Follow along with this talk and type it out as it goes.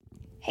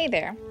Hey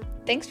there.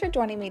 Thanks for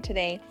joining me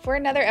today for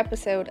another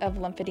episode of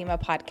Lymphedema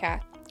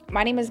Podcast.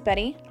 My name is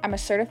Betty. I'm a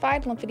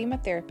certified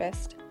lymphedema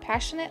therapist,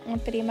 passionate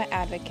lymphedema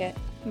advocate,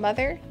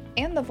 mother,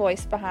 and the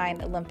voice behind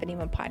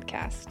Lymphedema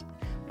Podcast.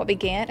 What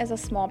began as a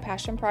small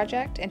passion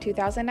project in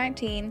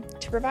 2019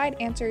 to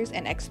provide answers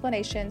and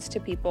explanations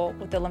to people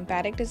with the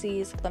lymphatic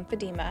disease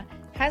lymphedema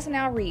has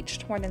now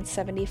reached more than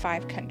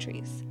 75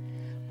 countries.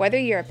 Whether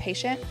you're a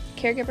patient,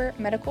 caregiver,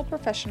 medical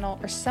professional,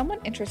 or someone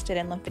interested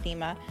in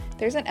lymphedema,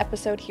 there's an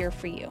episode here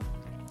for you.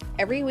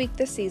 Every week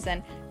this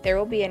season, there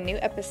will be a new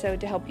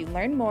episode to help you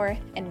learn more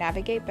and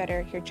navigate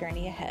better your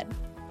journey ahead.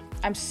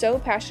 I'm so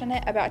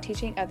passionate about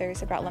teaching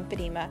others about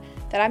lymphedema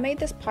that I made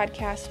this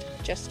podcast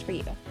just for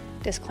you.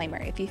 Disclaimer,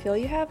 if you feel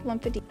you have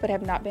lymphedema but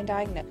have not been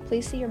diagnosed,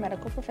 please see your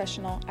medical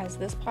professional, as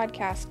this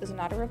podcast is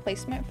not a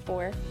replacement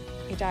for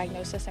a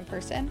diagnosis in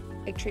person,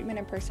 a treatment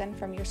in person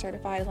from your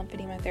certified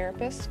lymphedema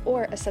therapist,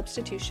 or a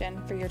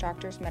substitution for your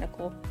doctor's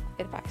medical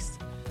advice.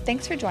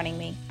 Thanks for joining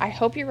me. I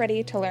hope you're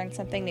ready to learn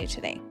something new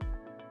today.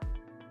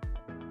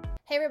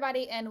 Hey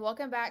everybody, and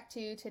welcome back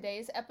to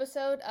today's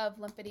episode of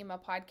Lymphedema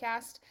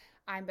Podcast.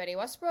 I'm Betty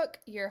Westbrook,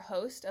 your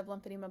host of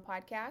Lymphedema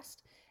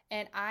Podcast.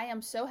 And I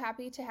am so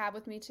happy to have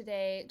with me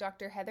today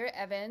Dr. Heather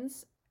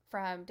Evans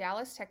from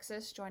Dallas,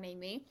 Texas, joining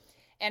me.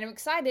 And I'm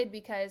excited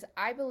because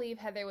I believe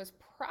Heather was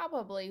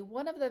probably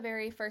one of the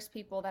very first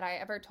people that I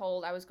ever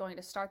told I was going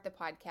to start the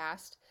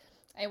podcast.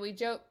 And we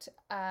joked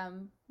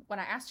when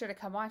I asked her to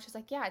come on, she's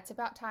like, yeah, it's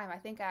about time. I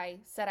think I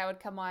said I would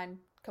come on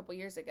a couple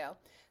years ago.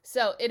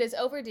 So it is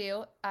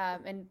overdue.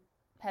 And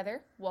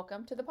Heather,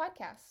 welcome to the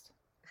podcast.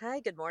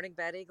 Hi, good morning,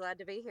 Betty. Glad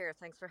to be here.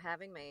 Thanks for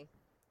having me.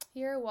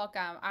 You're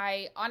welcome.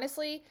 I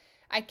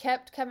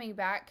kept coming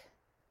back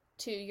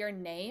to your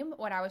name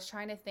when I was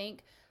trying to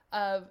think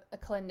of a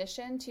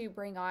clinician to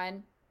bring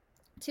on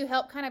to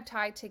help kind of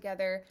tie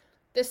together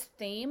this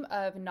theme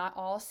of not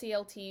all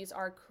CLTs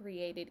are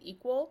created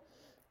equal.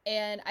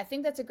 And I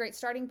think that's a great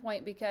starting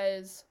point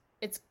because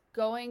it's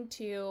going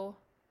to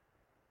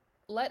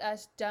let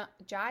us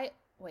dive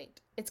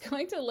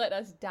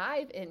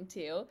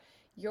into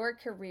your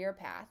career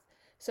path.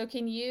 So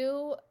can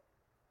you,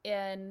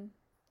 in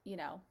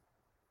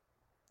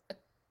a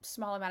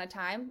small amount of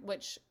time,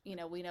 which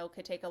we know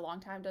could take a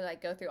long time to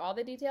go through all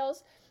the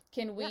details,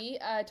 can we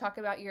talk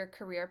about your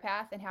career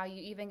path and how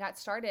you even got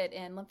started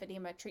in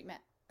lymphedema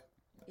treatment?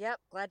 Yep,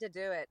 glad to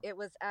do it. It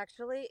was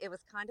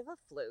kind of a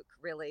fluke,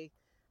 really.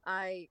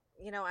 I'm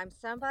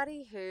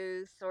somebody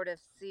who sort of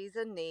sees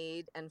a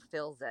need and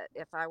fills it.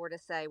 If I were to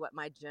say what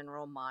my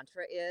general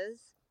mantra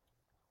is,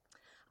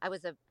 I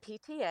was a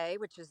PTA,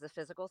 which is the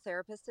physical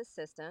therapist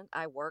assistant.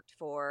 I worked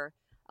for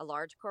a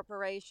large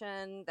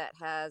corporation that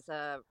has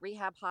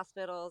rehab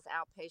hospitals,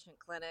 outpatient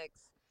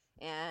clinics,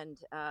 and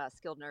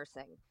skilled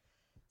nursing.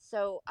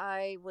 So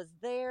I was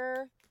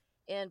there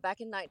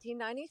back in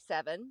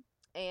 1997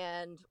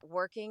 and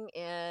working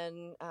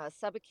in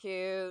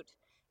subacute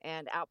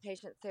and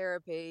outpatient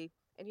therapy.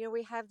 And,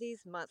 we have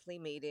these monthly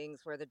meetings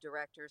where the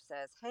director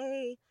says,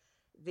 hey,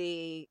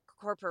 the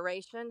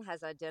corporation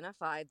has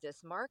identified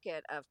this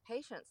market of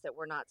patients that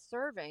we're not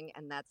serving,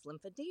 and that's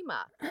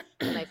lymphedema.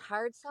 And they've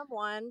hired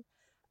someone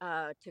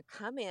to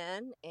come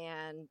in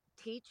and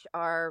teach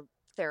our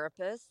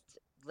therapists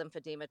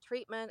lymphedema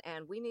treatment,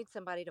 and we need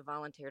somebody to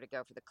volunteer to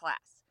go for the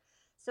class.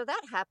 So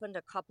that happened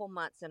a couple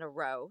months in a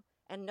row,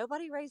 and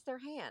nobody raised their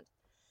hand.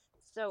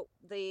 So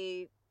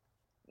 3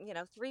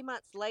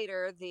 months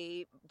later,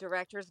 the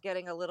director's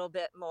getting a little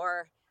bit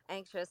more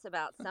anxious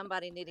about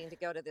somebody needing to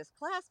go to this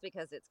class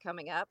because it's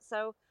coming up.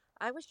 So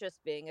I was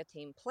just being a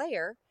team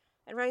player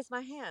and raised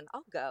my hand.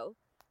 I'll go.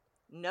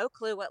 No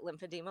clue what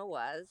lymphedema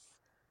was.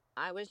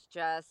 I was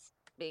just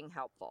being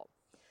helpful.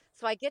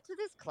 So I get to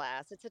this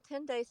class. It's a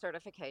 10-day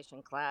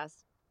certification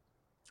class.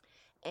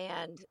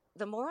 And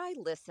the more I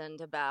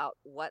listened about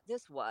what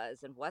this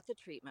was and what the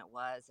treatment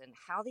was and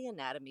how the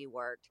anatomy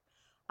worked,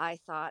 I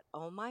thought,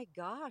 oh my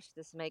gosh,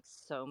 this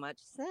makes so much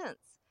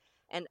sense.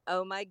 And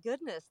oh my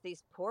goodness,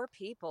 these poor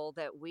people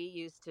that we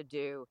used to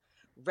do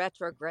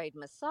retrograde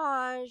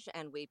massage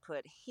and we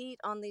put heat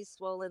on these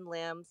swollen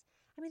limbs.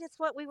 I mean, it's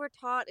what we were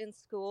taught in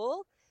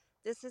school.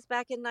 This is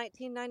back in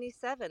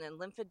 1997, and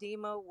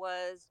lymphedema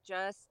was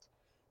just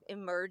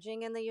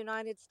emerging in the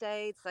United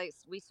States.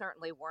 We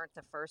certainly weren't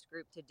the first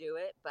group to do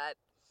it, but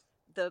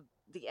the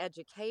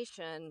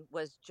education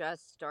was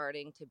just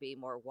starting to be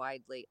more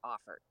widely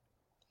offered.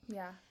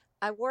 Yeah.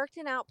 I worked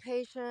in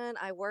outpatient.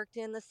 I worked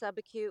in the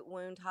subacute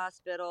wound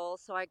hospital.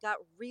 So I got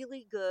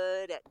really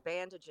good at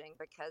bandaging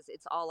because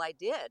it's all I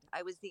did.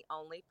 I was the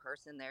only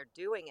person there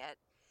doing it.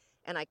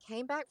 And I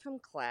came back from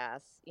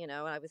class, and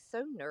I was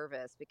so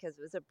nervous because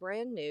it was a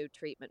brand new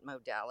treatment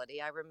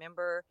modality. I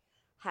remember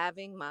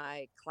having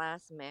my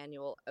class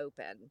manual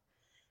open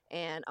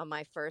and on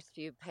my first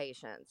few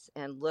patients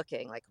and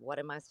looking like, what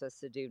am I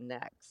supposed to do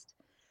next?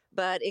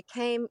 But it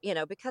came,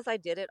 because I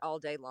did it all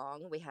day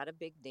long, we had a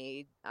big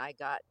need. I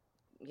got,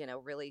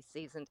 really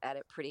seasoned at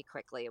it pretty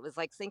quickly. It was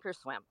like sink or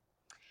swim.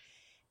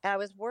 I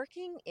was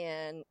working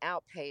in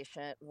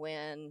outpatient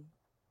when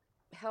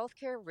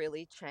healthcare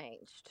really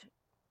changed.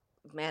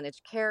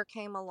 managed care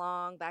came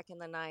along back in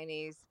the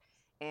 90s,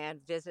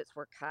 and visits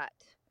were cut,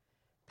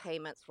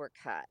 payments were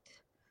cut.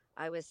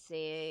 I was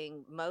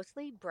seeing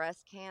mostly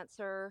breast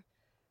cancer,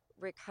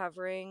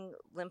 recovering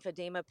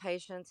lymphedema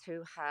patients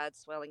who had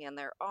swelling in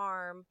their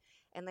arm,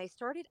 and they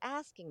started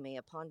asking me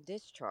upon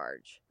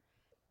discharge,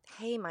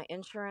 hey, my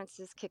insurance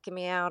is kicking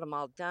me out. I'm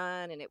all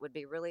done, and it would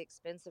be really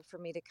expensive for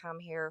me to come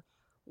here.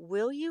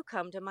 Will you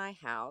come to my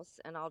house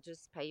and I'll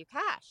just pay you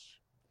cash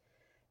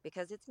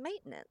because it's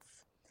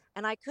maintenance?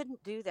 And I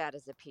couldn't do that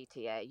as a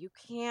PTA. You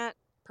can't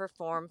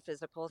perform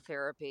physical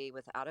therapy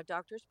without a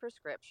doctor's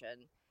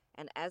prescription.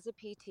 And as a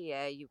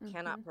PTA, you Mm-hmm.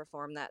 cannot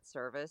perform that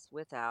service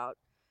without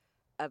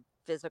a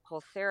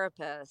physical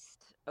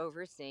therapist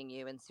overseeing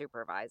you and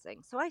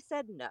supervising. So I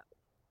said no.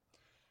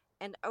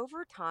 And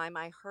over time,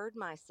 I heard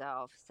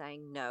myself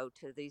saying no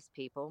to these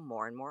people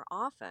more and more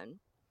often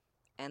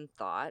and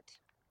thought,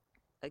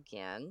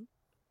 again,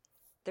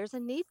 there's a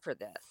need for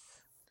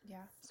this.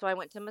 Yeah. So I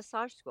went to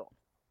massage school,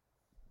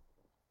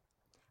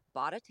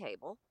 bought a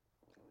table,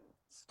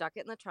 stuck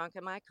it in the trunk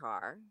of my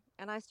car,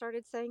 and I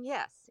started saying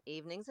yes,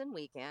 evenings and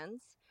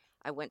weekends.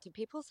 I went to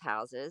people's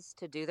houses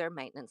to do their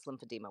maintenance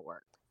lymphedema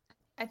work.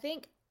 I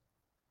think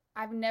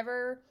I've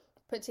never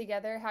put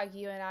together how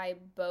you and I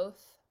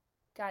both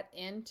got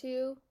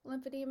into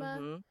lymphedema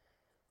Mm-hmm.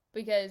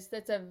 because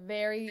that's a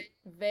very,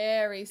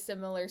 very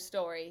similar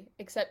story,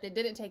 except it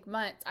didn't take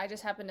months. I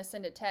just happened to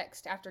send a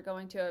text after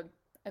going to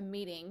a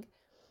meeting,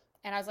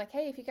 and I was like,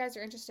 hey, if you guys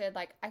are interested,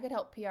 like, I could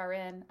help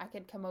PRN. I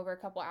could come over a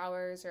couple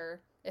hours,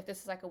 or if this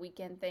is like a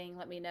weekend thing,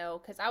 let me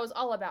know. Because I was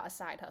all about a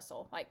side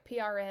hustle, like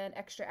PRN,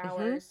 extra Mm-hmm.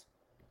 hours,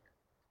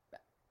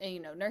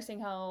 and, nursing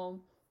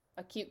home,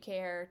 acute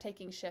care,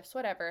 taking shifts,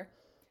 whatever.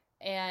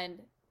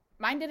 And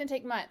mine didn't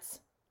take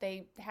months.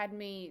 They had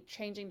me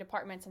changing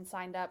departments and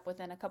signed up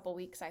within a couple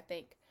weeks, I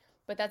think.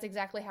 But that's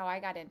exactly how I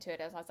got into it.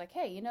 As I was like,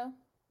 hey,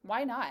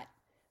 why not?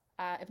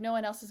 If no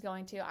one else is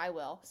going to, I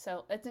will.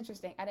 So it's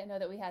interesting. I didn't know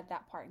that we had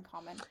that part in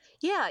common.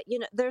 Yeah,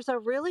 there's a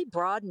really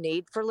broad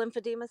need for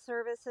lymphedema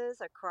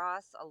services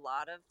across a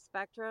lot of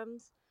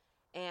spectrums,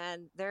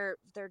 and there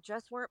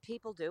just weren't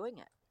people doing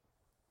it.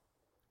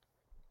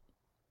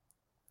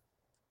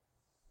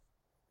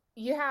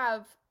 You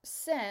have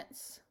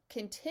since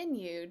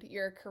continued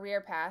your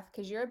career path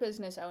because you're a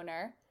business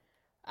owner,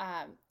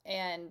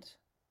 and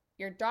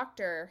your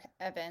doctor,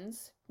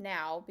 Evans,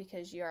 now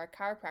because you're a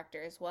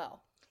chiropractor as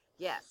well.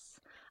 Yes.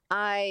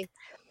 I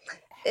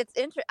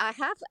I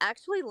have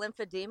actually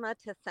lymphedema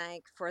to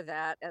thank for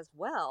that as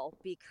well,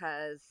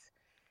 because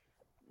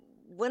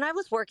when I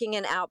was working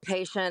in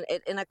outpatient,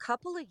 in a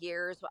couple of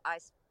years,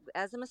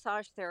 as a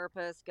massage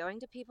therapist, going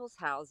to people's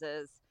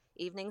houses,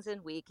 evenings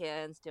and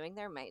weekends, doing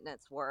their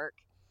maintenance work,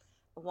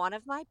 one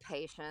of my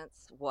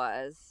patients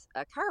was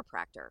a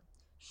chiropractor.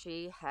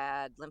 She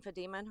had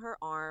lymphedema in her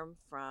arm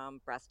from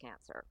breast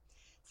cancer.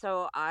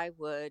 So I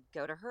would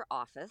go to her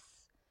office.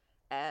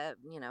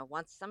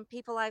 Once, some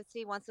people I'd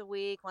see once a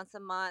week, once a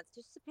month,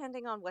 just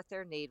depending on what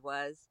their need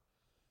was.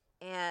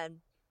 And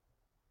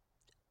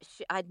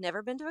I'd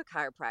never been to a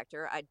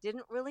chiropractor. I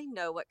didn't really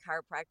know what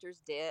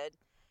chiropractors did.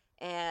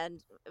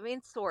 And I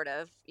mean, sort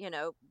of,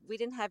 we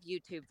didn't have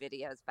YouTube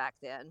videos back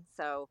then.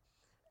 So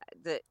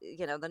the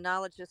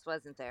knowledge just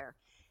wasn't there.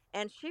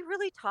 And she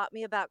really taught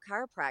me about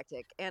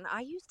chiropractic. And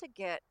I used to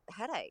get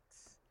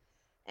headaches.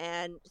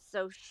 And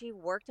so she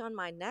worked on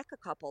my neck a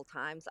couple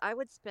times. I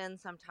would spend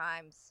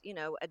sometimes,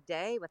 a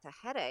day with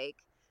a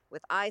headache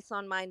with ice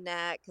on my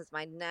neck because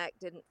my neck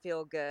didn't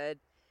feel good.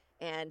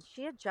 And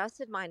she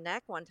adjusted my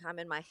neck one time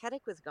and my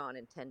headache was gone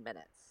in 10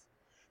 minutes.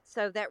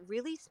 So that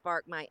really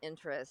sparked my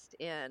interest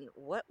in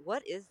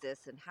what is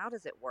this and how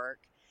does it work?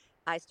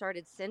 I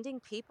started sending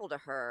people to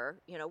her.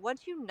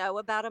 Once you know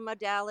about a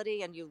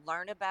modality and you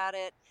learn about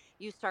it,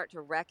 you start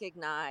to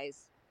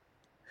recognize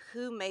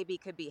who maybe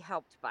could be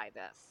helped by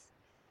this.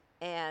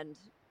 And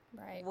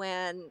Right.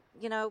 when,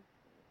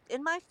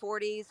 in my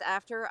 40s,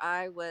 after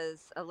I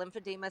was a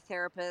lymphedema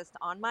therapist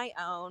on my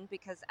own,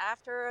 because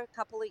after a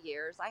couple of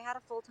years, I had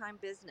a full time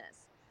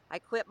business. I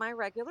quit my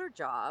regular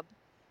job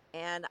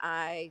and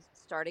I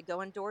started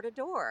going door to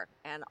door.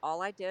 And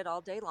all I did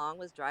all day long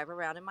was drive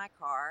around in my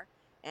car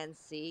and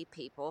see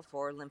people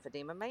for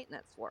lymphedema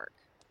maintenance work.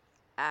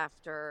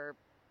 After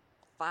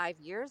 5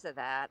 years of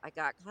that, I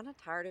got kind of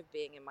tired of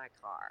being in my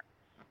car.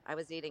 I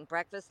was eating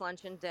breakfast,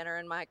 lunch, and dinner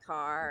in my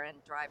car and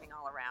driving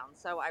all around.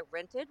 So I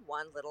rented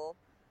one little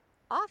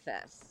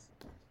office,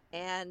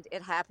 and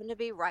it happened to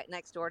be right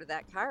next door to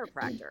that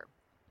chiropractor.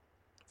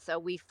 So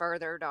we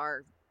furthered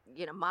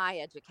my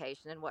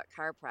education in what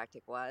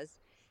chiropractic was.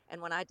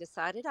 And when I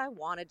decided I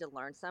wanted to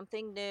learn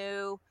something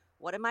new,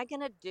 what am I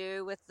going to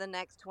do with the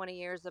next 20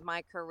 years of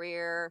my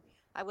career?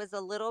 I was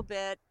a little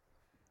bit,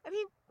 I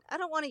mean, I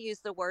don't want to use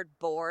the word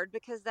bored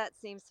because that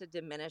seems to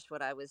diminish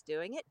what I was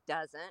doing. It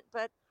doesn't,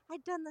 but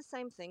I'd done the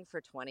same thing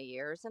for 20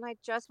 years and I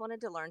just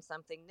wanted to learn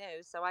something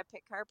new. So I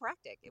picked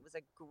chiropractic. It was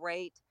a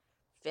great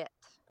fit.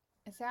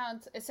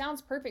 It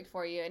sounds perfect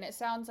for you, and it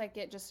sounds like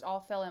it just all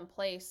fell in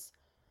place.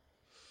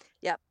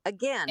 Yep.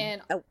 Again,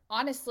 And oh,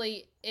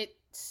 honestly, it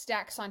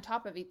stacks on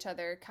top of each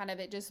other. Kind of,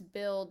 it just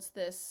builds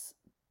this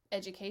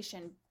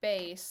education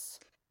base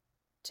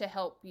to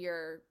help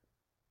your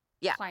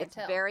yeah, it's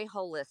clientele. very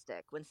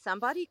holistic. When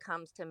somebody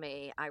comes to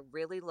me, I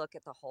really look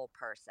at the whole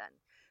person.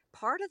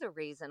 Part of the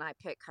reason I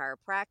picked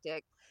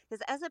chiropractic is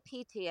as a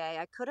PTA,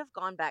 I could have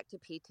gone back to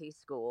PT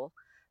school,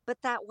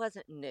 but that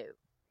wasn't new.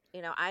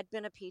 I'd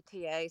been a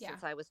PTA Yeah.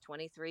 since I was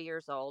 23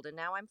 years old, and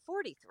now I'm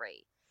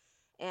 43.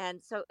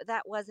 And so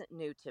that wasn't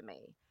new to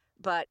me.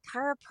 But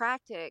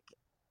chiropractic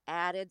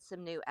added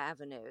some new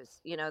avenues.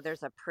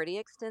 There's a pretty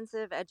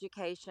extensive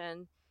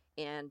education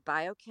in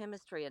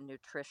biochemistry and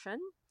nutrition.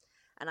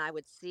 And I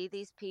would see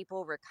these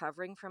people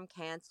recovering from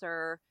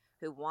cancer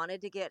who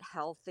wanted to get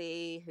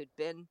healthy, who'd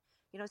been,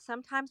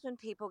 sometimes when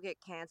people get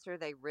cancer,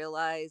 they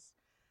realize,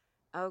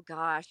 oh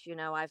gosh,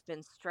 I've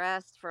been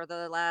stressed for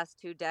the last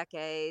 2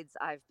 decades.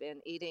 I've been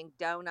eating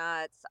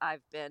donuts.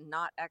 I've been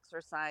not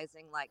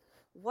exercising. Like,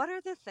 what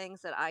are the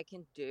things that I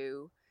can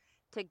do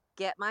to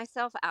get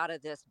myself out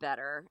of this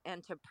better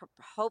and to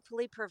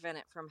hopefully prevent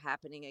it from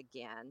happening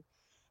again?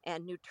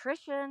 And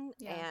nutrition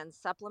Yeah. and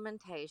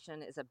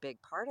supplementation is a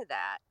big part of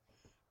that,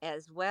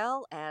 as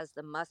well as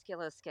the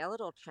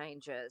musculoskeletal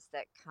changes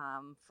that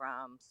come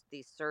from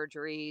these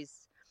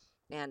surgeries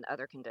and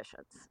other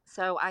conditions.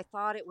 So I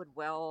thought it would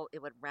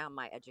round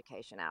my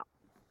education out.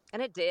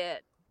 And it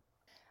did.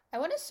 I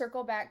want to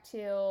circle back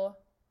to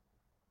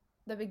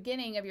the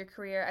beginning of your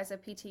career as a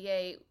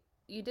PTA.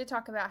 You did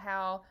talk about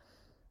how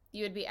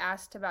you would be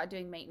asked about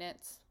doing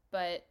maintenance,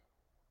 but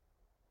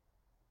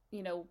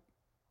you know,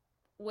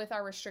 with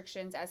our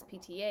restrictions as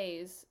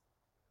PTAs,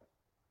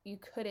 you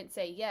couldn't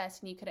say yes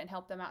and you couldn't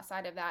help them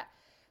outside of that.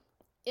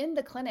 In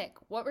the clinic,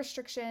 what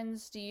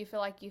restrictions do you feel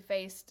like you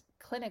faced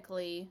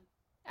clinically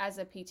as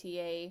a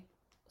PTA?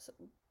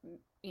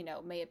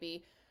 May it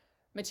be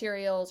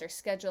materials or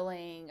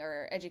scheduling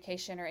or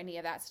education or any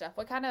of that stuff?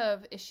 What kind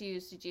of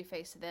issues did you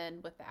face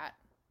then with that?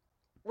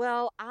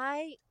 Well,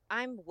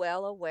 I'm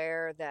well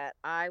aware that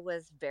I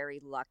was very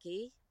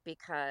lucky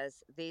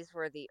because these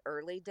were the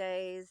early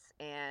days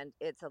and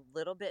it's a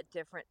little bit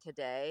different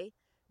today.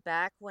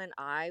 Back when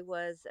I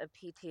was a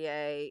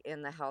PTA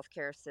in the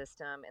healthcare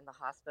system, in the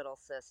hospital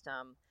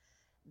system,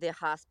 the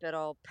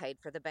hospital paid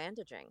for the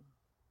bandaging,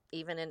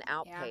 even in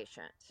Yeah.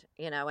 outpatient,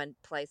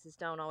 and places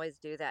don't always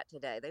do that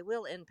today. They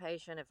will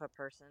inpatient if a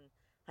person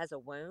has a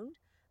wound,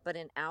 but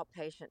in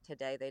outpatient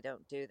today, they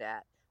don't do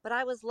that. But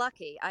I was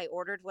lucky. I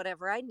ordered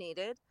whatever I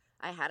needed.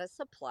 I had a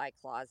supply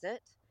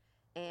closet.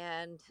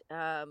 And,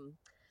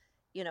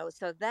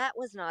 so that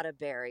was not a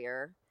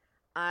barrier.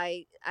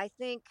 I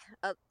think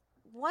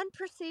one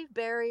perceived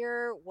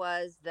barrier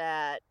was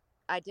that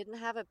I didn't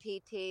have a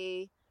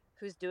PT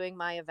who's doing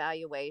my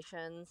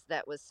evaluations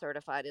that was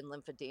certified in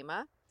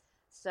lymphedema.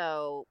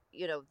 So,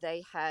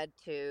 they had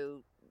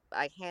to,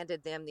 I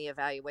handed them the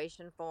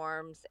evaluation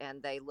forms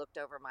and they looked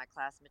over my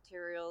class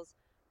materials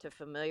to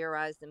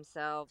familiarize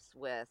themselves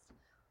with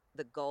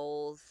the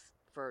goals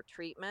for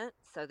treatment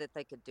so that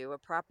they could do a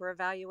proper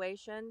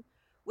evaluation,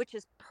 which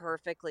is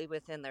perfectly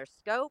within their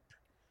scope.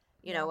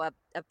 Yeah.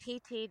 A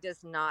PT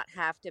does not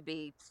have to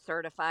be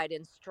certified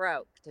in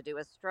stroke to do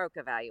a stroke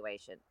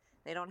evaluation.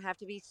 They don't have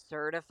to be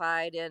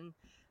certified in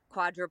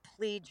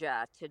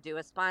quadriplegia to do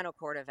a spinal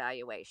cord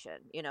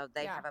evaluation. They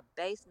Yeah. have a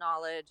base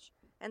knowledge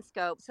and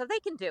scope, so they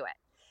can do it.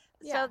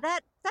 So Yeah.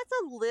 that's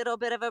a little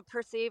bit of a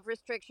perceived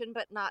restriction,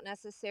 but not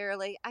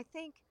necessarily. I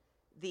think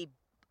the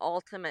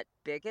ultimate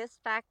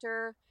biggest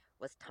factor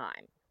was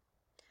time.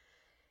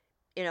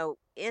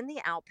 In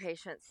the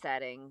outpatient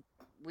setting,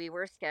 we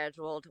were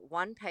scheduled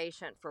one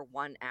patient for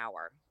 1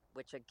 hour,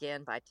 which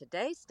again, by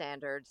today's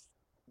standards,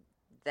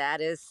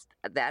 that is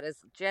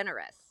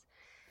generous.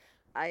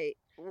 I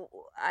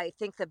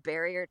think the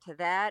barrier to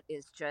that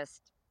is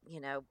just,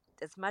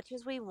 as much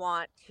as we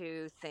want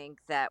to think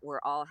that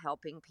we're all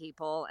helping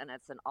people and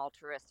it's an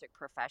altruistic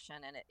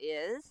profession, and it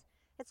is,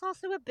 it's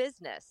also a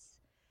business.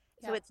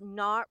 So Yeah. it's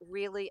not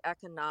really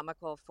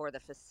economical for the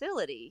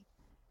facility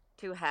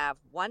to have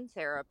one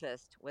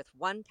therapist with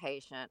one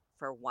patient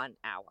for 1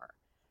 hour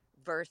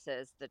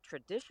versus the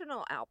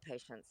traditional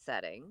outpatient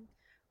setting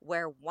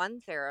where one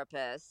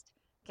therapist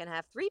can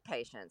have three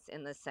patients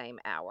in the same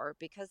hour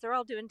because they're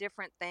all doing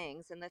different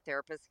things and the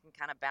therapist can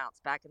kind of bounce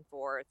back and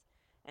forth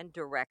and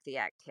direct the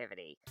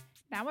activity.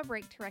 Now a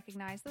break to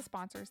recognize the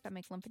sponsors that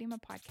make Lymphedema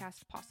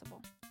Podcast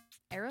possible.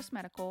 Eros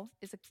Medical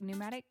is a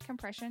pneumatic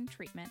compression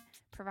treatment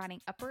providing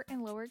upper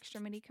and lower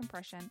extremity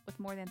compression with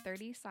more than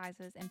 30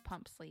 sizes and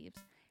pump sleeves.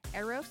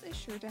 Eros is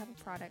sure to have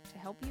a product to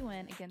help you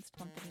win against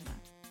lymphedema.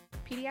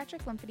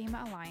 Pediatric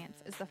Lymphedema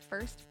Alliance is the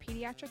first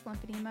pediatric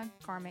lymphedema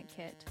garment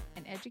kit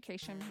and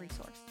education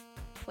resource.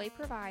 Play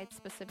provides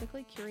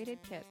specifically curated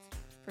kits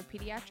for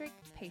pediatric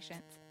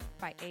patients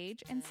by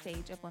age and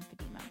stage of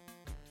lymphedema.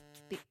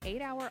 The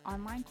 8-hour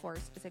online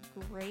course is a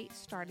great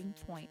starting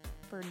point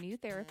for new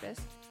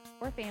therapists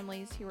or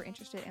families who are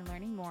interested in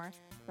learning more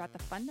about the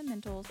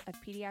fundamentals of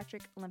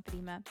pediatric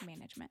lymphedema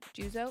management.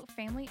 Juzo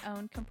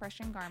family-owned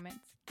compression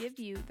garments give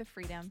you the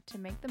freedom to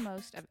make the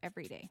most of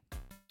every day.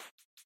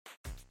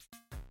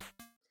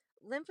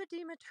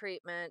 Lymphedema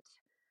treatment,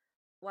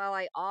 while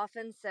I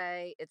often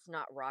say it's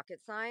not rocket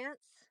science,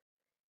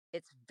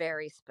 it's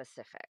very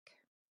specific.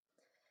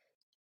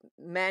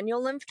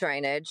 Manual lymph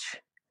drainage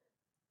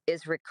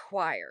is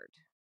required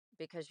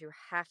because you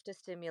have to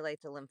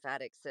stimulate the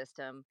lymphatic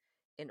system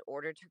in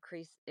order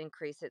to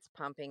increase its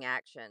pumping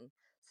action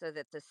so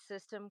that the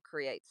system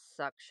creates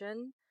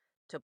suction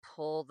to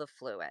pull the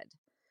fluid.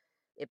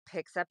 It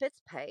picks up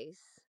its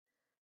pace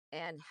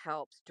and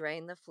helps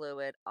drain the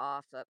fluid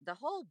off of the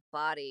whole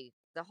body,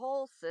 the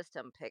whole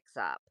system picks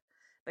up,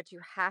 but you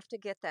have to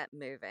get that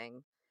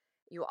moving.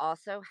 You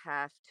also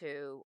have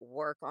to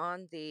work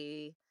on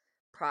the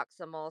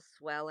proximal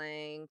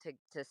swelling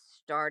to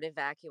start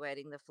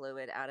evacuating the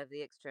fluid out of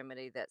the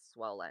extremity that's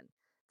swollen.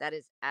 That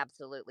is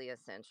absolutely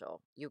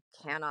essential. You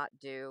cannot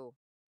do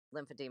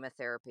lymphedema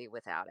therapy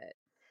without it.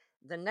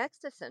 The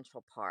next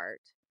essential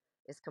part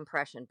is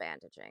compression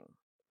bandaging.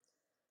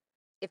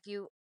 If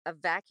you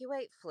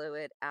evacuate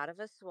fluid out of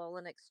a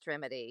swollen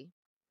extremity,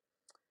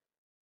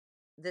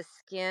 the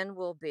skin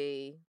will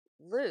be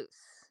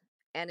loose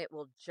and it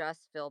will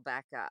just fill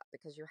back up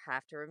because you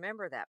have to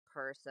remember that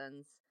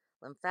person's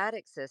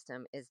lymphatic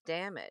system is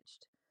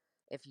damaged.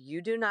 If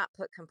you do not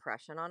put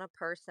compression on a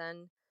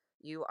person,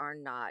 you are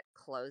not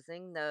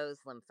closing those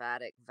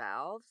lymphatic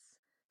valves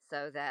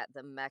so that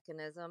the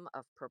mechanism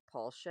of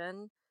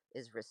propulsion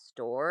is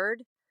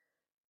restored.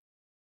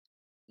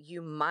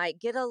 You might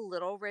get a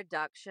little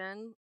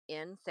reduction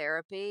in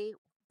therapy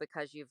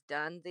because you've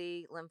done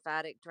the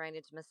lymphatic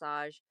drainage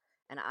massage,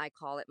 and I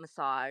call it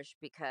massage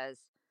because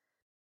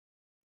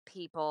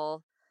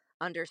people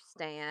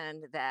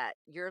understand that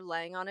you're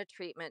laying on a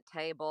treatment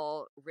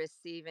table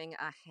receiving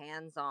a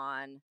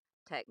hands-on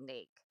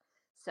technique.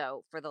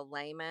 So for the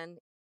layman,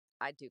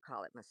 I do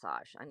call it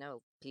massage. I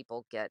know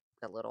people get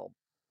a little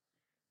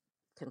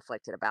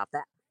conflicted about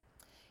that.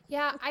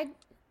 Yeah,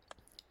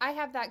 I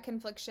have that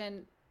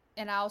confliction,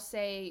 and I'll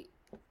say,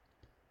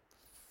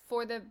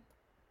 for the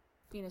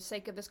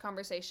sake of this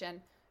conversation,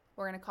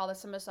 we're going to call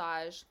this a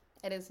massage.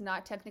 It is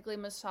not technically a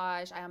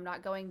massage. I am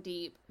not going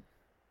deep,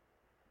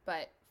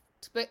 but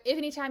if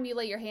anytime you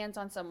lay your hands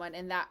on someone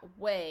in that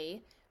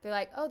way, they're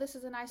like, "Oh, this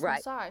is a nice Right,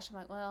 massage." I'm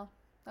like, "Well,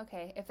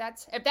 okay. If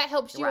that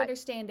helps you right.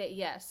 understand it,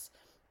 yes."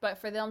 But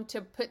for them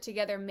to put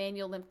together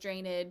manual lymph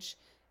drainage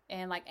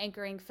and like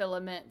anchoring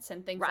filaments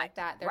and things Right, like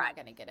that, they're right. not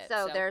going to get it.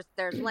 So So,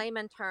 there's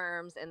layman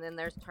terms and then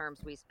there's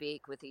terms we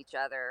speak with each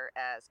other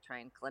as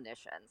trained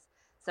clinicians.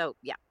 So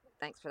yeah,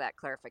 thanks for that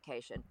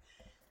clarification.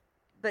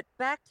 But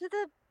back to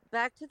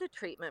the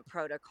treatment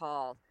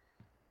protocol.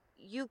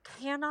 You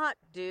cannot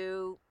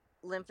do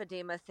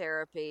lymphedema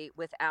therapy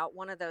without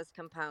one of those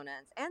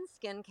components, and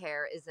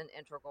skincare is an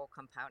integral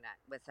component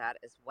with that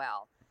as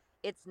well.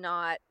 It's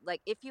not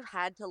like if you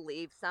had to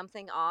leave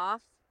something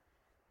off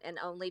and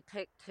only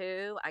pick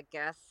two, I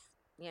guess,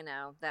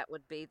 that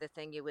would be the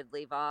thing you would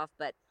leave off.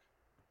 But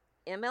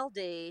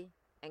MLD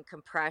and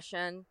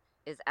compression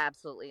is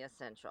absolutely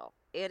essential.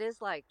 It is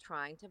like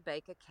trying to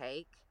bake a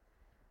cake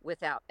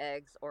without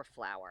eggs or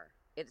flour.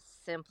 It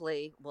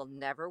simply will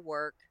never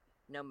work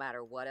no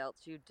matter what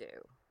else you do.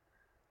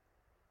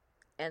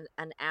 And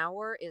an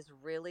hour is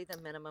really the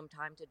minimum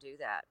time to do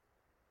that.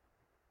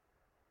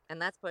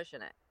 And that's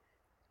pushing it.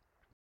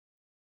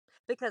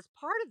 Because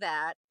part of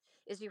that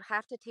is you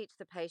have to teach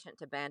the patient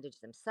to bandage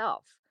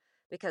themselves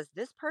because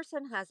this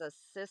person has a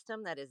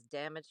system that is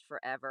damaged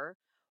forever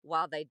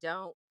while they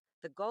don't.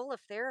 The goal of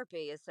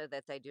therapy is so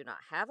that they do not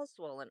have a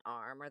swollen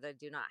arm or they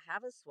do not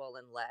have a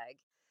swollen leg.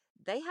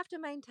 They have to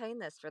maintain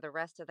this for the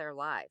rest of their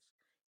life.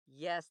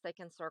 Yes, they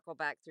can circle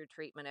back through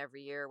treatment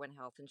every year when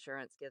health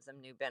insurance gives them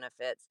new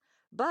benefits,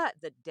 but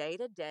the day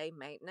to day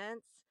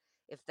maintenance,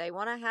 if they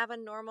want to have a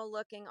normal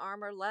looking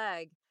arm or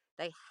leg,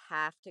 they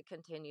have to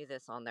continue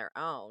this on their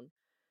own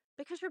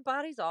because your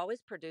body's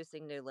always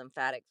producing new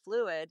lymphatic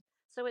fluid,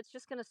 so it's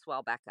just going to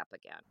swell back up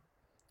again.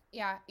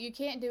 yeah, you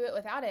can't do it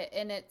without it,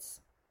 and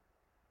it's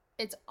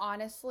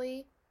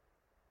honestly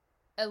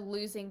a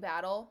losing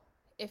battle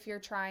if you're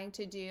trying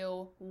to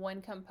do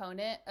one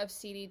component of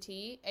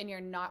CDT and you're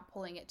not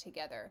pulling it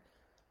together.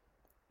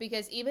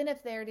 Because even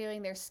if they're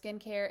doing their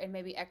skincare and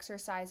maybe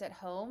exercise at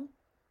home,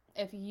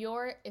 if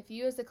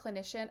you as a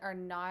clinician are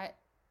not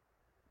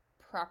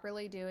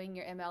properly doing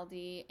your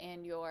MLD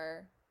and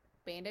your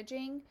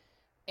bandaging,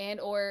 and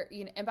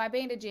by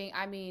bandaging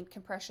I mean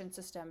compression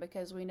system,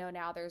 because we know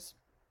now there's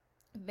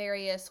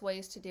various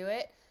ways to do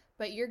it,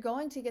 but you're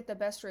going to get the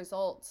best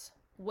results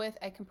with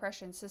a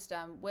compression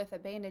system, with a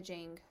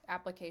bandaging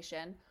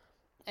application,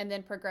 and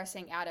then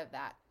progressing out of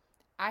that.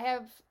 I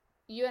have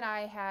You and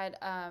I had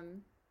a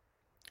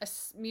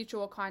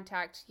mutual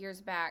contact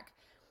years back,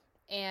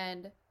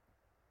 and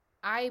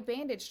I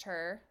bandaged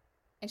her,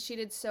 and she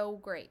did so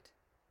great.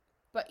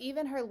 But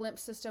even her lymph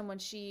system, when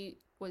she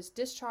was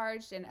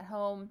discharged and at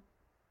home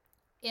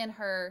in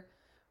her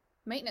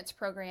maintenance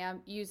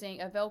program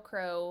using a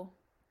Velcro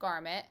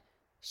garment,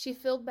 she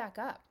filled back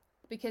up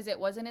because it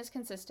wasn't as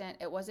consistent,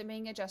 it wasn't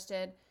being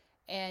adjusted,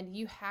 and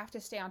you have to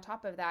stay on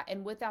top of that.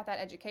 And without that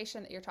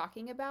education that you're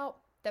talking about,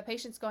 the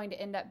patient's going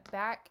to end up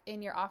back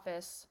in your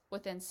office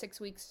within 6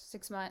 weeks,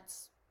 6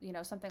 months,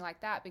 something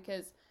like that,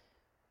 because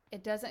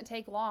it doesn't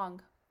take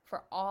long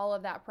for all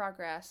of that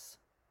progress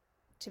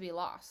to be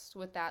lost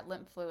with that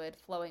lymph fluid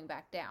flowing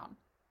back down.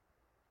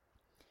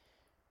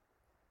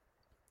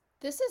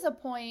 This is a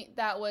point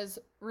that was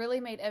really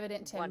made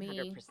evident to 100%.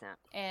 me,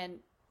 and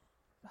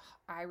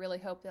I really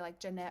hope that like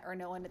Jeanette or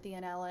no one at the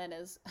NLN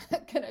is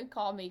gonna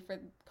call me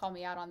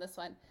out on this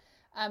one.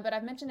 But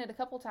I've mentioned it a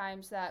couple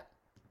times that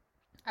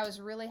I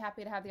was really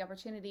happy to have the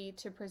opportunity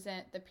to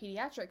present the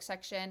pediatric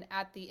section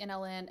at the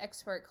NLN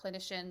Expert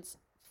Clinicians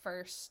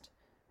First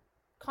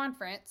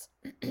conference.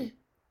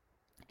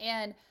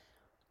 And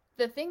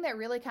the thing that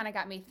really kind of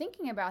got me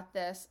thinking about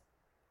this,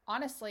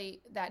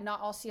 honestly, that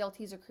not all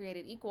CLTs are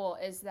created equal,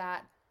 is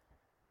that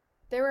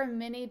there were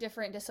many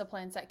different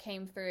disciplines that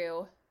came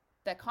through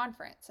the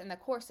conference and the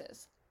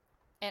courses.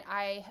 And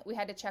we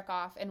had to check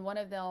off, and one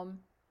of them,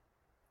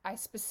 I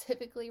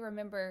specifically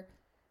remember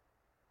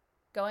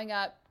going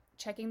up,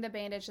 checking the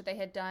bandage that they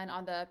had done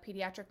on the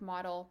pediatric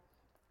model,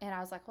 and I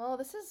was like, well,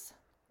 this is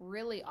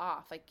really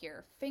off. Like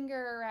your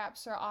finger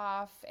wraps are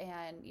off,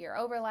 and your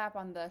overlap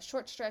on the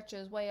short stretch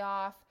is way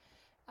off.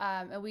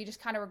 And we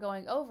just kind of were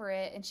going over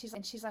it, and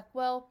she's like,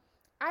 well,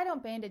 I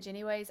don't bandage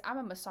anyways. I'm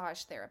a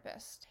massage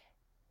therapist.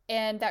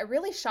 And that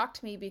really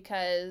shocked me,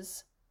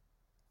 because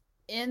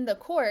in the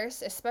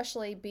course,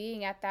 especially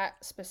being at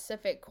that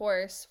specific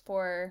course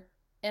for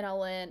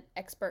NLN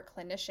Expert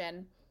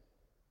Clinician,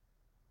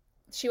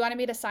 she wanted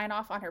me to sign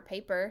off on her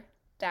paper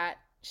that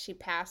she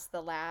passed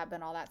the lab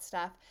and all that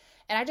stuff.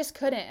 And I just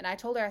couldn't. And I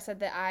told her, I said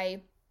that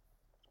I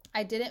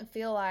didn't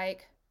feel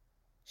like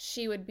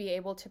she would be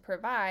able to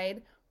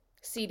provide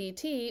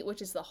CDT,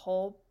 which is the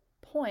whole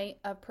point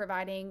of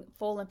providing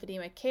full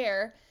lymphedema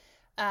care.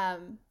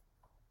 And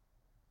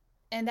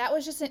that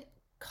was just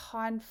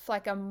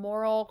like a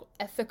moral,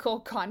 ethical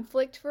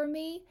conflict for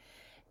me.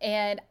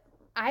 And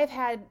I've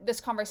had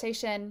this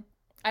conversation.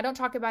 I don't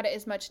talk about it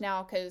as much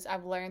now because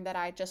I've learned that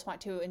I just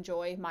want to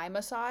enjoy my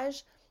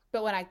massage.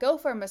 But when I go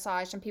for a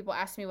massage and people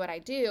ask me what I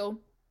do,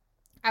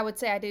 I would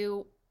say I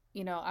do,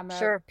 I'm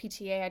a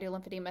PTA, I do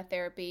lymphedema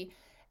therapy.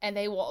 And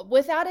they will,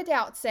 without a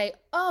doubt, say,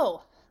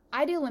 oh,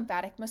 I do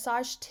lymphatic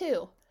massage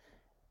too.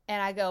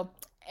 And I go,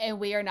 and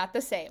we are not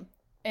the same.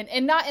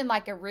 And not in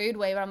like a rude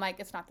way, but I'm like,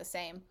 it's not the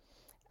same.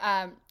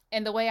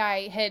 And the way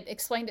I had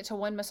explained it to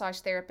one massage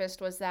therapist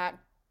was that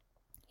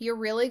you're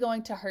really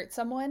going to hurt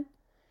someone,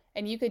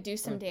 and you could do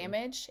some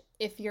damage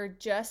if you're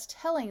just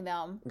telling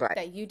them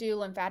that you do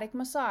lymphatic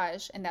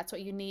massage and that's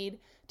what you need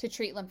to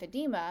treat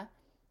lymphedema,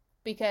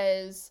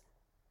 because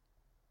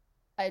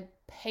a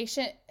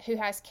patient who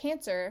has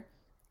cancer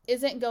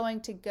isn't going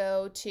to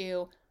go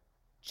to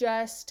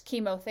just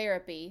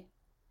chemotherapy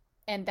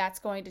and that's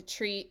going to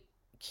treat,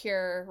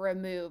 cure,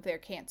 remove their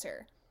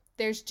cancer.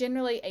 There's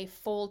generally a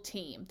full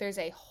team. There's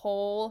a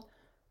whole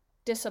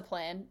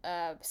discipline,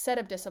 a set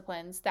of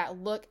disciplines that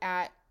look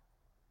at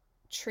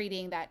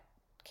treating that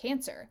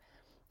cancer.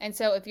 And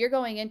so if you're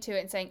going into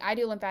it and saying, I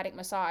do lymphatic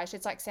massage,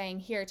 it's like saying,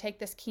 here, take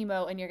this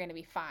chemo and you're going to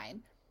be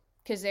fine.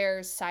 Because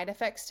there's side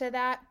effects to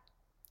that.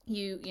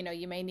 You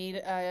may need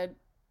a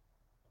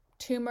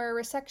tumor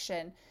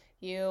resection.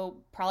 You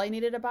probably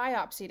needed a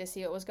biopsy to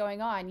see what was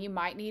going on. You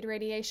might need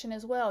radiation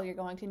as well. You're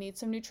going to need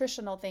some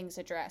nutritional things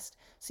addressed.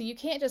 So you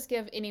can't just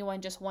give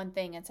anyone just one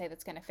thing and say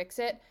that's going to fix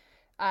it.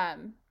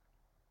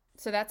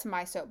 So that's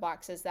my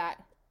soapbox, is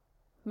that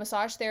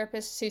massage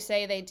therapists who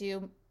say they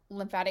do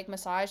lymphatic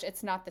massage,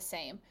 it's not the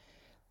same.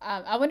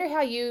 I wonder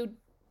how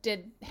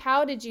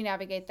did you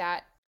navigate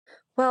that?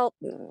 Well,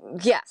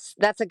 yes,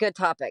 that's a good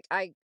topic.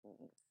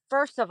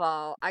 First of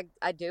all,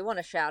 I do want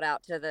to shout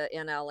out to the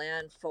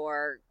NLN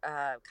for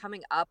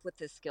coming up with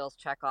this skills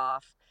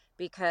checkoff,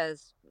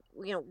 because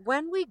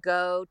when we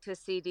go to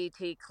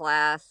CDT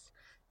class,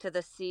 to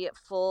the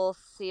full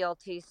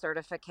CLT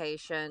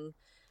certification,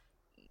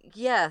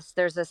 yes,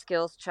 there's a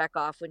skills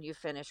checkoff when you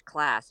finish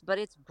class, but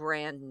it's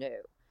brand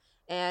new.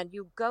 And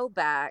you go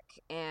back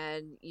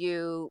and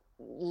you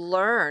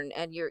learn,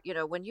 and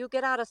when you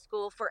get out of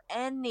school for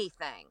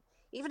anything,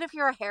 even if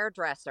you're a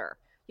hairdresser,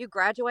 you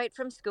graduate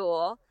from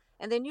school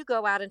and then you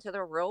go out into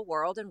the real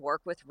world and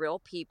work with real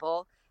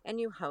people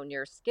and you hone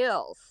your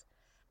skills.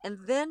 And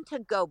then to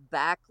go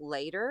back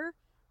later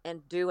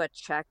and do a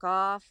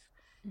checkoff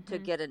to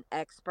get an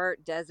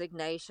expert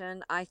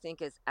designation, I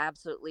think is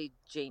absolutely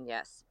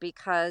genius,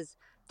 because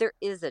there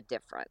is a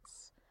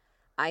difference.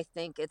 I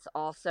think it's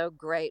also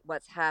great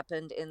what's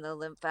happened in the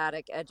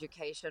lymphatic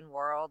education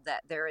world,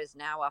 that there is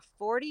now a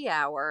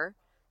 40-hour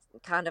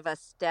kind of a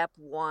step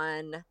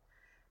one,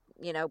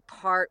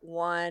 part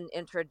one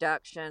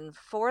introduction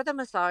for the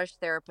massage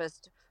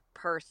therapist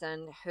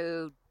person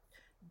who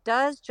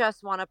does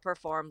just want to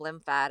perform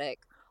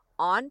lymphatic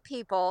on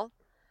people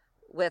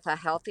with a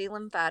healthy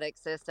lymphatic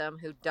system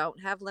who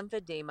don't have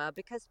lymphedema,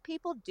 because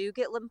people do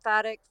get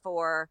lymphatic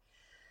for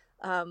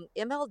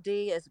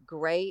MLD is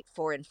great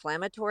for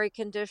inflammatory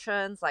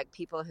conditions like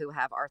people who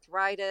have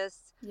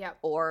arthritis Yep.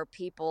 or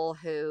people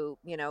who,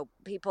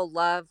 people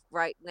love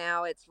right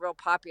now. It's real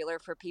popular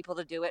for people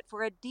to do it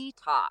for a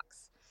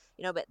detox,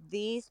 but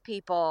these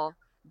people,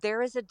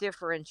 there is a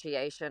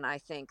differentiation, I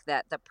think,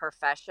 that the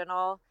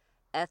professional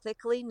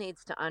ethically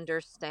needs to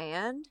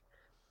understand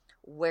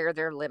where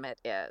their limit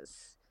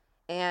is.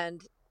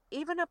 And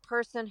even a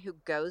person who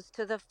goes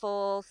to the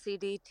full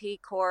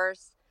CDT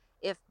course,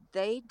 if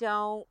they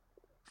don't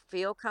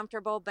feel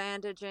comfortable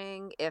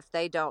bandaging, if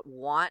they don't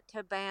want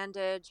to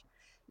bandage,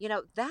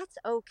 that's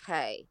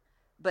okay.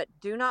 But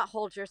do not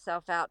hold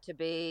yourself out to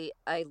be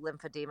a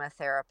lymphedema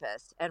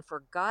therapist. And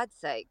for God's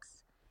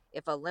sakes,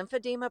 if a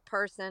lymphedema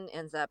person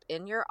ends up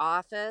in your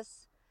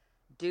office,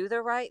 do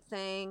the right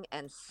thing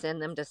and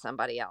send them to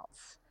somebody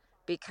else.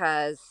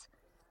 Because,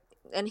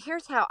 and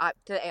here's how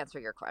to answer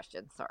your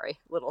question, sorry,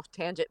 little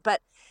tangent,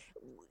 but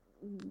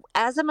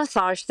as a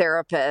massage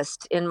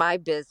therapist in my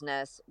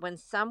business, when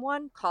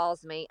someone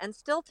calls me, and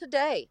still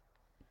today,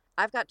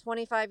 I've got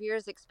 25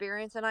 years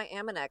experience and I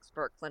am an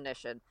expert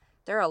clinician.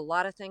 There are a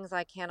lot of things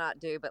I cannot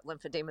do, but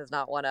lymphedema is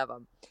not one of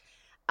them.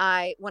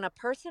 When a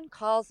person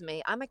calls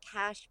me, I'm a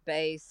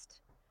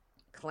cash-based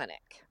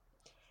clinic.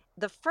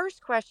 The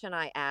first question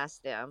I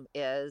ask them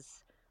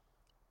is,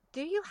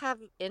 do you have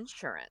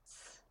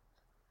insurance?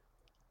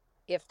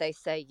 If they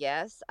say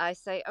yes, I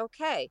say,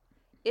 okay,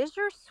 is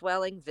your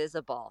swelling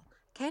visible?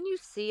 Can you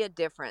see a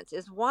difference?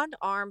 Is one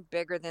arm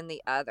bigger than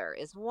the other?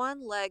 Is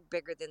one leg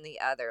bigger than the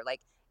other?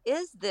 Like,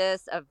 is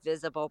this a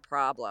visible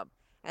problem?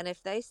 And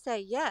if they say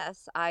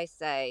yes, I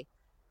say,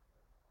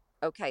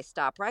 okay,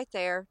 stop right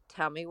there.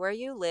 Tell me where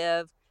you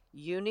live.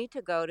 You need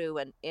to go to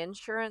an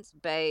insurance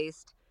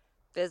based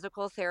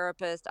physical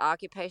therapist,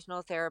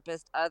 occupational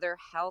therapist, other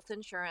health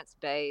insurance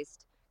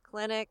based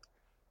clinic.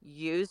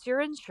 Use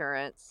your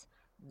insurance.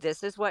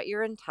 This is what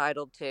you're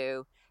entitled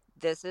to.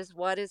 This is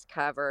what is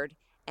covered.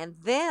 And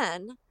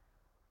then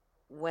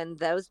when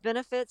those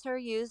benefits are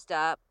used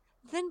up,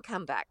 then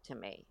come back to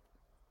me.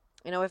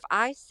 If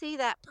I see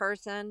that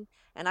person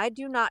and I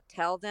do not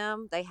tell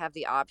them they have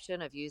the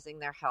option of using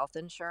their health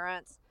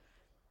insurance,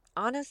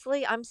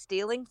 honestly, I'm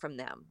stealing from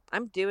them.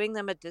 I'm doing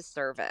them a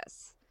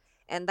disservice.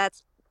 And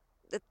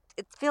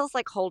it feels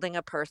like holding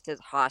a person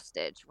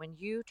hostage when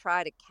you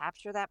try to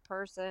capture that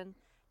person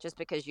just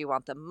because you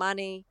want the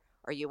money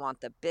or you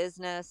want the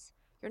business.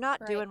 You're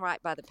not Right. doing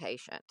right by the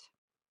patient.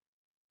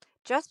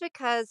 Just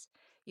because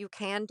you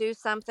can do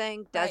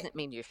something Right. doesn't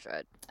mean you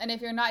should. And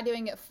if you're not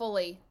doing it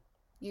fully,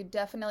 you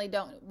definitely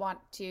don't want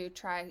to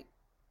try.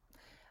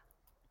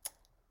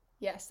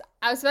 Yes,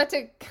 I was about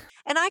to.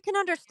 And I can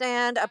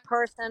understand a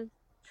person,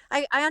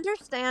 I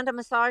understand a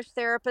massage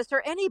therapist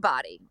or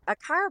anybody, a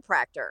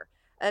chiropractor,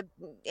 uh,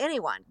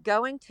 anyone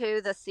going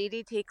to the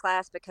CDT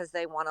class because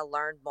they want to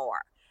learn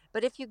more.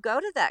 But if you go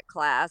to that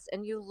class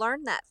and you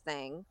learn that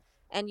thing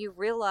and you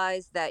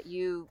realize that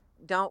you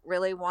don't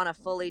really want to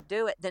fully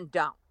do it, then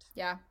don't.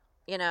 Yeah.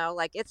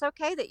 Like it's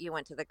okay that you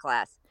went to the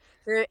class.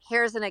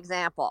 Here's an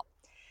example.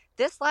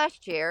 This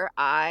last year,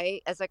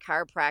 I, as a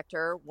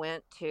chiropractor,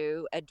 went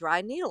to a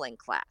dry needling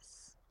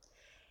class.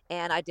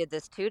 And I did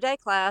this 2-day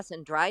class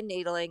in dry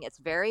needling. It's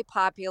very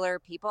popular.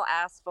 People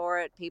ask for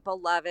it, people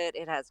love it.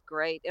 It has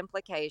great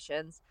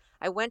implications.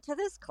 I went to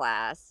this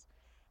class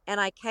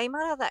and I came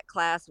out of that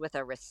class with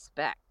a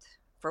respect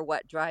for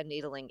what dry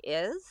needling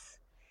is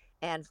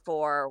and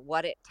for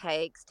what it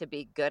takes to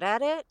be good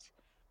at it.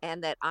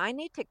 And that I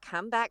need to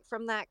come back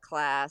from that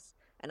class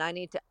and I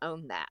need to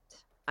own that.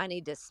 I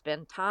need to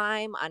spend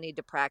time. I need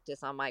to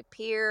practice on my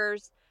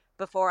peers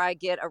before I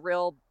get a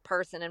real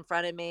person in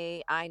front of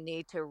me. I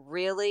need to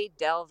really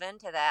delve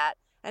into that.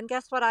 And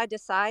guess what I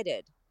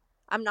decided?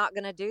 I'm not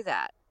going to do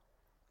that.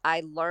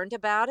 I learned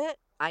about it.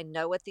 I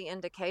know what the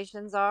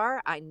indications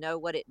are. I know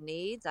what it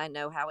needs. I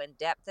know how in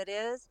depth it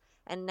is.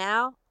 And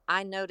now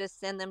I know to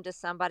send them to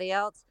somebody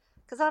else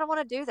because I don't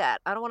want to do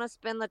that. I don't want to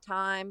spend the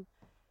time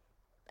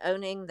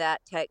owning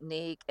that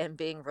technique and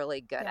being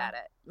really good Yeah. at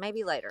it.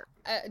 Maybe later.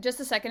 Just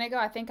a second ago,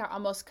 I think I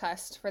almost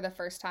cussed for the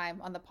first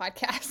time on the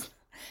podcast.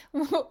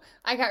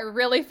 I got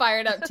really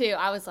fired up too.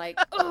 I was like,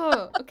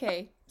 oh,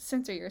 okay,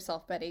 censor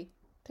yourself, Betty.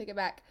 Take it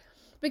back.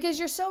 Because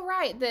you're so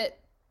right that,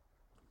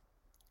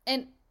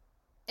 and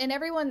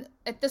everyone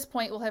at this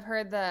point will have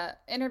heard the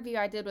interview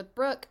I did with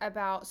Brooke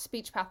about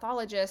speech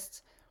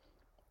pathologists.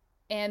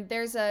 And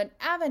there's an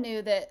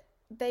avenue that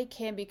they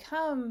can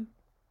become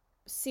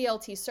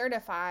CLT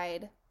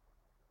certified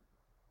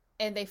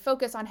and they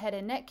focus on head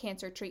and neck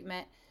cancer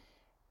treatment.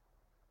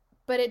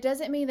 But it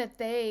doesn't mean that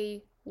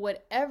they would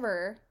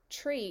ever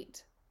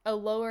treat a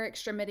lower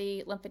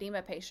extremity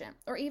lymphedema patient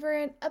or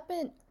even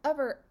an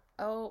upper,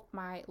 oh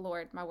my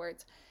lord, my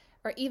words,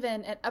 or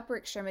even an upper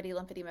extremity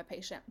lymphedema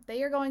patient.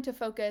 They are going to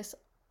focus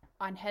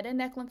on head and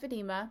neck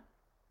lymphedema,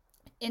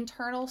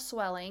 internal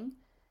swelling,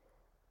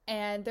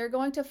 and they're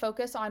going to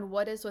focus on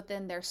what is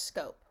within their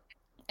scope.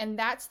 And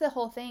that's the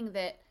whole thing,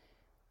 that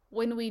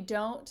when we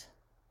don't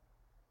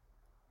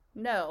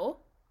know,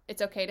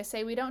 it's okay to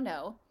say we don't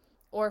know,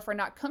 or if we're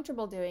not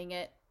comfortable doing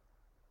it,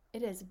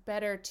 it is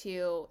better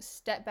to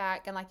step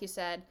back and, like you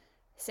said,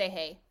 say,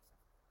 hey,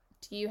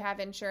 do you have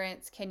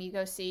insurance? Can you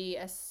go see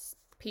a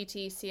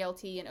PT,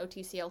 CLT, and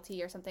OT,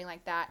 CLT, or something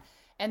like that?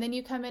 And then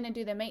you come in and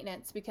do the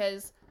maintenance,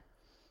 because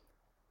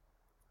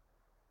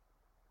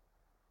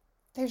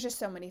there's just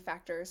so many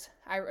factors.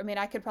 I mean,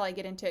 I could probably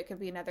get into it. It could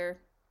be another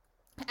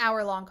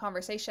hour-long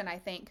conversation, I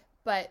think.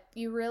 But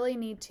you really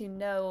need to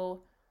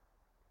know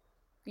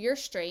your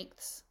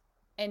strengths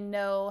and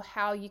know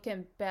how you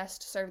can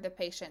best serve the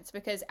patients,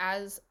 because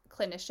as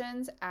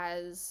clinicians,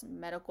 as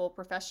medical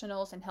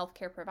professionals and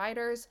healthcare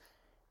providers,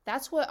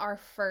 that's what our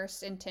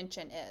first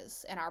intention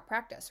is in our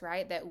practice,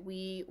 right? That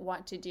we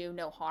want to do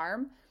no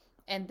harm.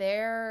 And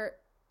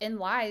therein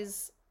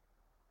lies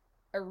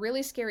a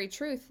really scary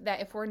truth,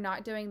 that if we're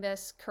not doing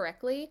this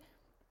correctly,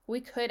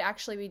 we could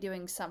actually be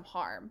doing some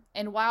harm.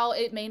 And while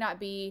it may not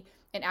be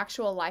an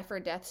actual life or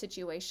death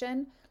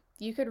situation,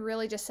 you could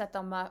really just set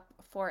them up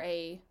for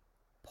a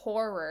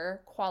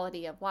poorer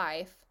quality of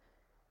life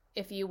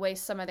if you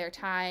waste some of their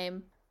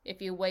time,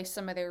 if you waste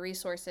some of their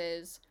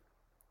resources,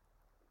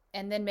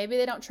 and then maybe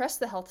they don't trust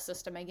the health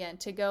system again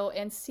to go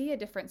and see a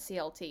different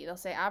CLT. They'll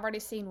say, I've already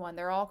seen one.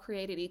 They're all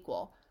created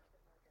equal.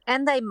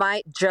 And they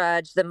might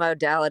judge the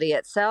modality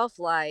itself,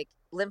 like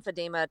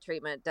lymphedema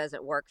treatment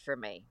doesn't work for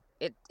me.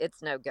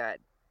 It's no good.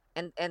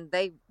 And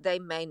they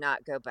may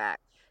not go back,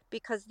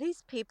 because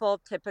these people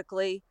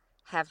typically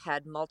have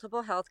had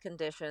multiple health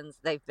conditions.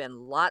 They've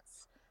been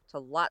lots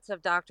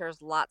of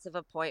doctors, lots of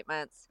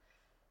appointments.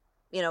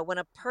 When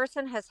a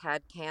person has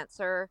had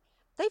cancer,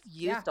 they've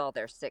Yeah. used all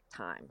their sick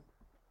time.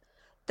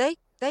 They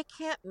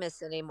can't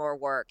miss any more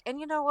work. And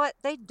you know what?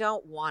 They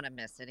don't want to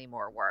miss any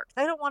more work.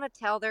 They don't want to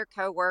tell their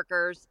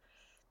coworkers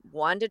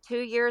 1 to 2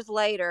 years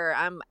later,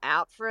 I'm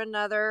out for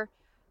another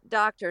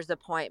doctor's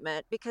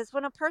appointment, because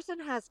when a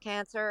person has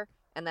cancer,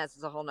 and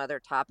that's a whole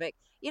nother topic,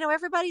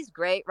 everybody's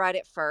great right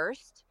at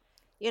first.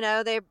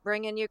 They're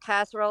bringing you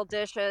casserole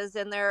dishes,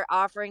 and they're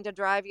offering to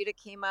drive you to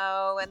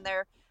chemo, and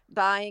they're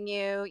buying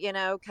you,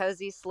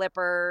 cozy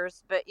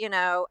slippers. But,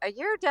 a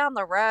year down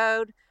the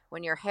road,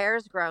 when your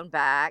hair's grown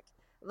back,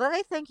 well,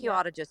 they think you Yeah.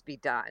 ought to just be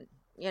done.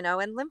 And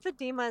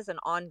lymphedema is an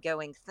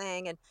ongoing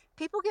thing, and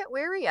people get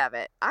weary of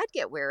it. I'd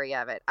get weary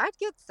of it. I'd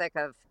get sick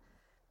of,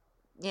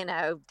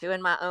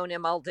 doing my own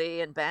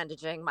MLD and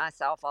bandaging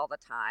myself all the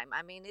time.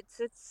 I mean, it's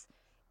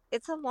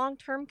a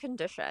long-term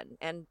condition,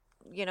 and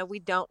we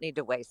don't need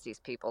to waste these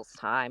people's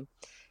time,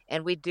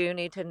 and we do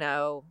need to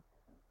know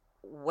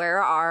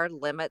where our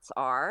limits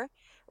are,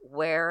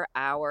 where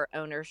our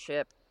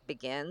ownership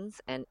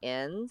begins and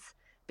ends,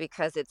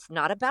 because it's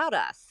not about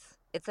us.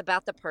 It's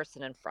about the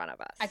person in front of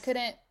I us.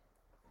 couldn't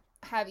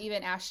have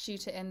even asked you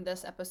to end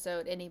this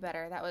episode any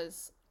better. That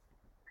was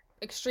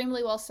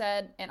extremely well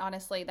said. And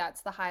honestly, that's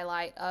the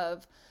highlight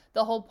of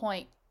the whole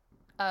point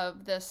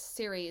of this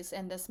series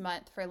and this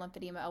month for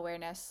lymphedema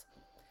awareness.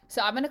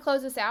 So I'm going to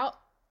close this out.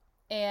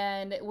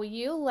 And will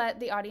you let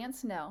the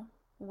audience know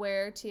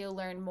where to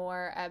learn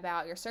more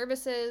about your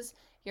services,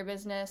 your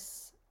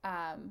business?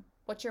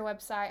 What's your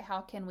website? How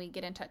can we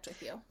get in touch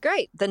with you?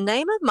 Great. The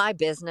name of my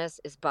business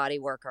is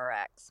Bodywork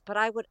RX, but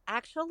I would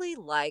actually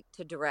like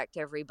to direct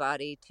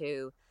everybody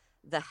to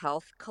the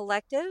Health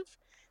Collective.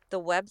 The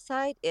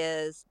website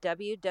is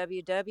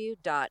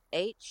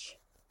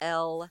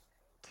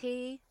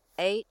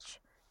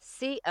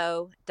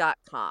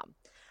www.hlthco.com.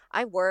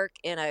 I work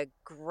in a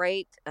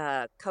great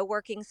co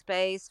working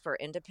space for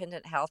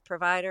independent health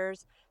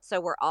providers, so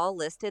we're all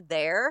listed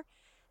there.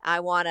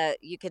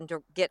 You can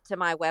get to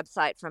my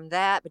website from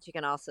that, but you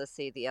can also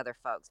see the other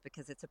folks,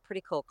 because it's a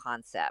pretty cool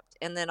concept.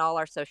 And then all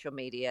our social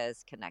media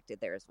is connected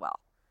there as well.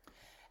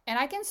 And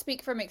I can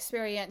speak from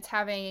experience,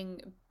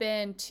 having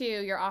been to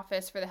your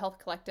office for the Health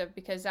Collective,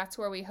 because that's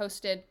where we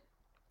hosted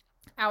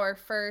our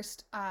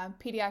first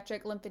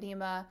Pediatric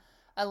Lymphedema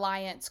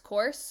Alliance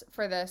course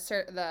for the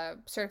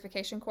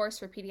certification course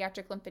for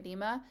pediatric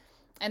lymphedema.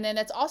 And then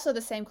that's also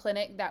the same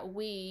clinic that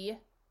we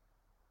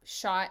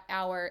shot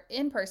our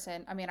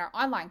our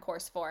online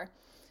course for.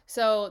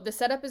 So the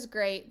setup is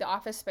great, the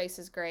office space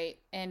is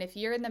great, and if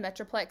you're in the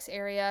Metroplex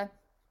area,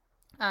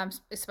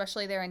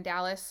 especially there in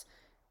Dallas,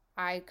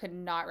 I could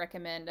not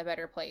recommend a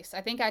better place.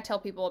 I think I tell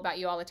people about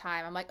you all the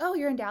time. I'm like, oh,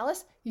 you're in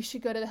Dallas? You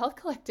should go to the Health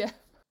Collective.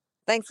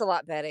 Thanks a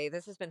lot, Betty.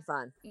 This has been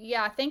fun.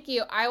 Yeah, thank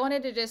you. I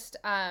wanted to just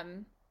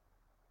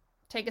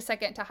take a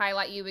second to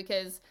highlight you,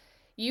 because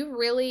you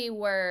really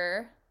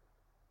were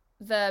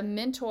the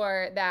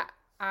mentor that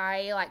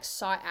I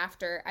sought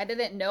after. I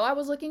didn't know I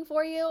was looking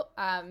for you.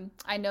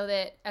 I know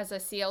that as a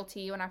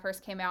CLT, when I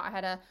first came out, I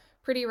had a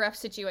pretty rough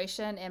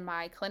situation in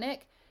my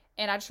clinic,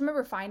 and I just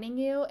remember finding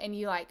you, and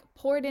you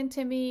poured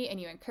into me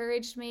and you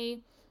encouraged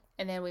me.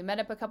 And then we met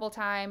up a couple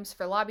times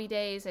for lobby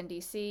days in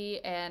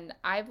DC, and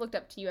I've looked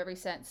up to you ever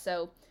since.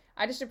 So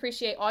I just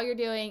appreciate all you're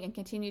doing and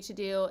continue to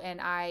do,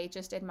 and I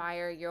just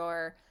admire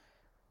your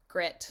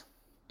grit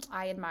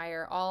I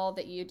admire all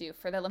that you do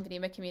for the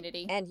lymphedema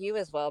community. And you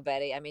as well,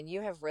 Betty. I mean,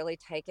 you have really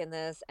taken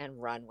this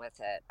and run with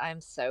it.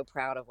 I'm so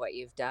proud of what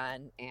you've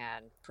done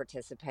and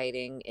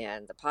participating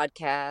in the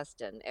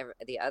podcast and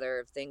the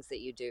other things that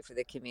you do for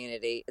the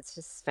community. It's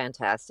just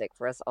fantastic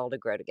for us all to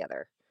grow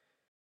together.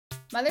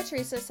 Mother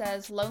Teresa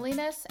says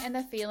loneliness and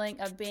the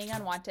feeling of being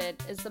unwanted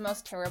is the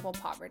most terrible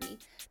poverty.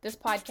 This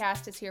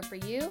podcast is here for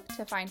you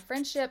to find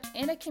friendship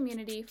and a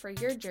community for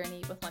your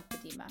journey with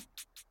lymphedema.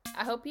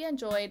 I hope you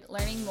enjoyed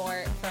learning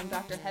more from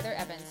Dr. Heather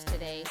Evans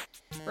today.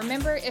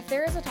 Remember, if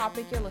there is a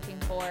topic you're looking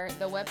for,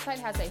 the website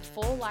has a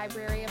full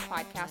library of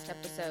podcast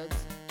episodes.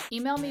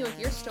 Email me with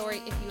your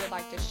story if you would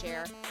like to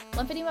share.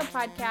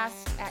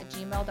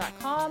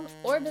 lymphedemapodcast@gmail.com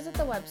or visit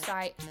the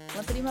website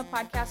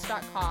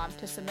lymphedemapodcast.com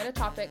to submit a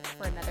topic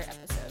for another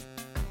episode.